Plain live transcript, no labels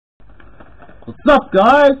What's up,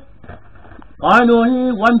 guys? Final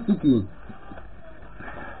here once again,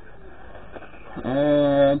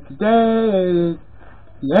 and today is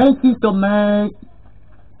the 18th of May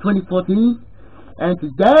 2014, and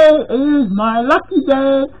today is my lucky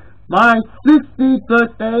day, my 60th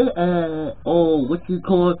birthday, or what you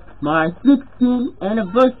call my 16th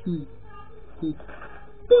anniversary.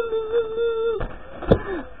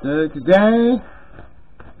 So today,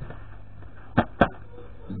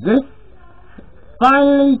 this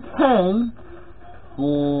finally came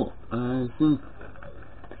for since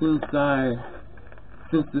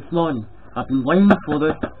this morning. I've been waiting for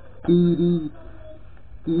this DVD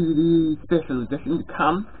special edition to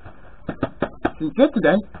come since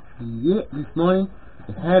yesterday, and yet this morning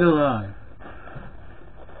it had arrived.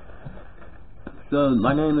 So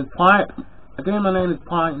my name is Pi. Again, my name is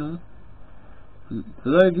Pi. For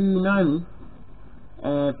those of you who know me,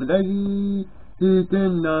 and for those of you who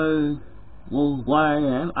didn't know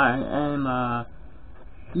what I am a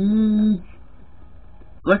huge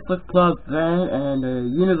Breakfast Club fan and a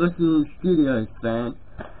Universal Studios fan,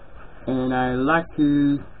 and I like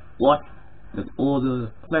to watch all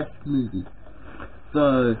the classic movies.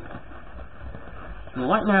 So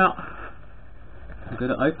right now, I'm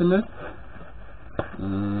gonna open this.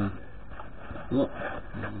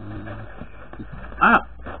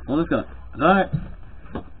 Almost got it. Alright.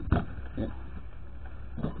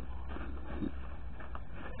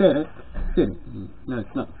 FedEx. No,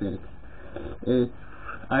 it's not FedEx.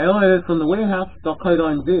 I ordered it from the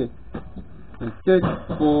warehouse.co.nz. It says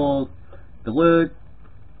for the word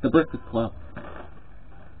The Breakfast Club.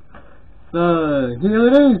 So here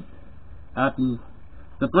it is.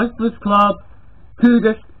 The Breakfast Club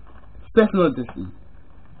 2-disc special edition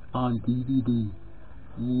on DVD.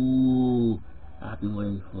 Ooh, I've been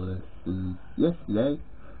waiting for this since yesterday,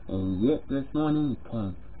 and yet this morning it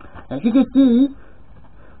came. As you can see,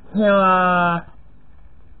 here are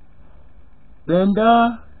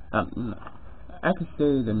Bender. I can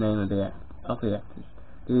say the name of the actors.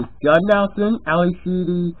 There's John Nelson, Ali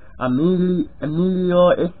Sheedy,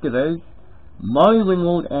 Emilio Estevez, Molly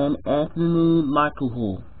Ringwald, and Anthony Michael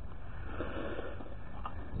Hall.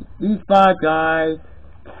 These 5 guys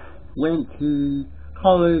went to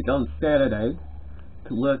college on Saturday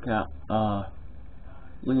to work out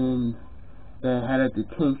when they had a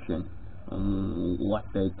detention. What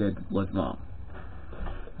they did was wrong,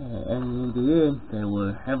 and in the end they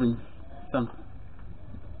were having something,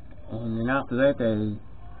 and then after that they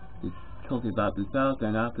just talked about themselves,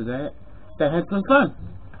 and after that they had some fun,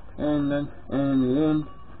 and then in the end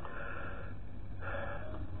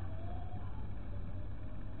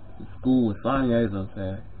the school was finally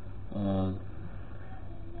over, and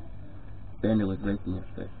Bender was racing his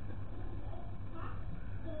fist.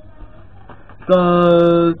 So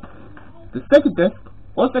the second disc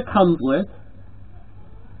also comes with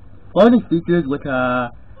bonus features, which are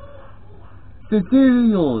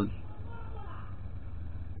Sincerely Yours,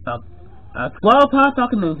 a 12-part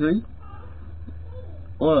documentary,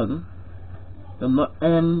 all of them,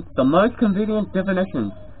 and the most convenient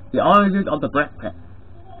definitions, the origins of the Black Pack.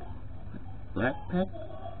 Black Pack?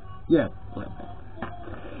 Yeah, Black Pack.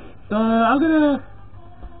 So I'm gonna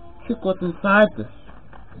check what's inside this.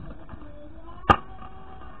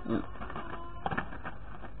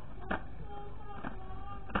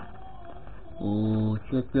 Oh,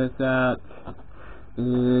 check this out.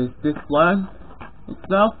 Is this one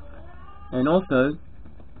itself, and also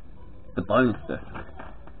the bonus disc.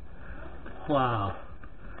 Wow,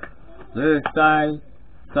 very excited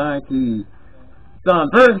to. So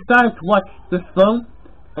I'm very excited to watch this film,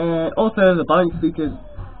 and also the bonus features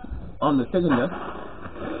on the second disc.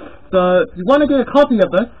 So if you want to get a copy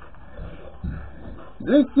of this,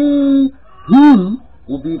 let's see who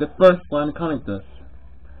will be the first one to comment this.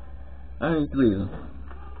 Only 3 of them.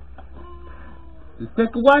 The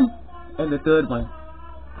second one and the third one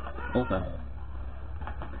also.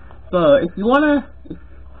 So if you wanna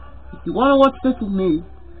watch this with me,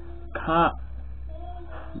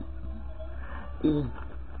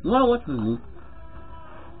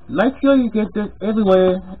 make sure you get this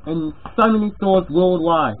everywhere in so many stores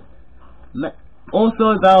worldwide.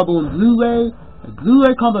 Also available in Blu-ray, a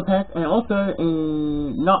Blu-ray combo pack, and also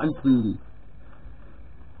not in 3D.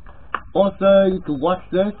 Also, you can watch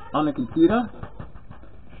this on the computer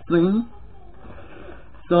stream.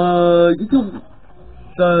 So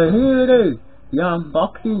here it is, the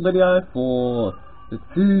unboxing video for the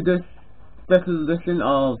 2-disc special edition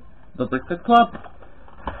of The Breakfast Club.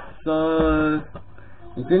 So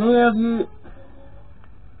if any of you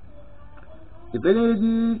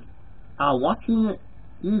are watching it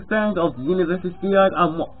you fans of Universal Studios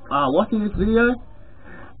are watching this video,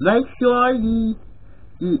 make sure you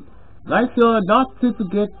make sure not to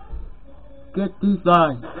forget these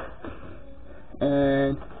lines.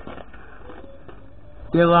 And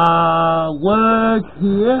there are words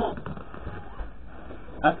here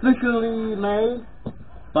officially made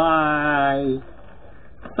by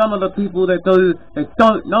some of the people that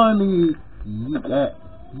don't know me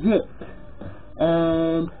yet.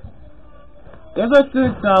 And ever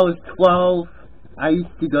since I was 12, I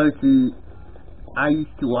used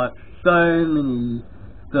to watch so many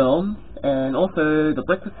films, and also The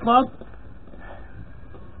Breakfast Club.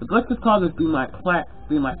 The Breakfast Club has been my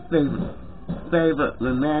favorite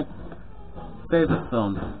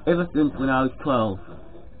film ever since when I was 12.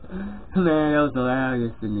 Man, that was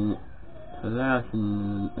hilarious and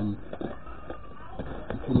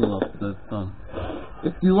continual the film.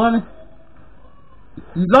 If you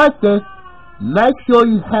like this, make sure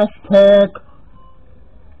you hashtag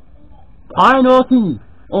 #PieNorthy.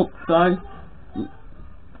 Oh, sorry.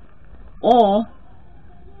 Or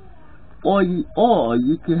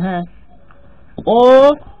you can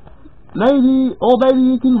maybe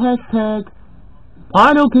you can hashtag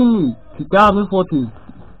PieNorthy 2014.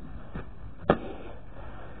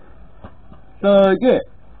 So yeah,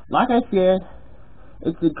 like I said,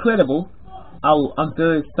 it's incredible. I'm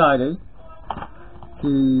very excited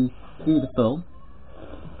to see the film.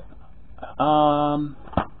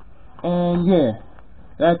 And yeah,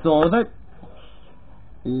 that's all of it.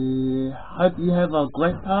 Hope you have a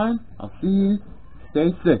great time. I'll see you.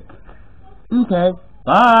 Stay sick. Okay,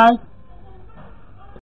 bye.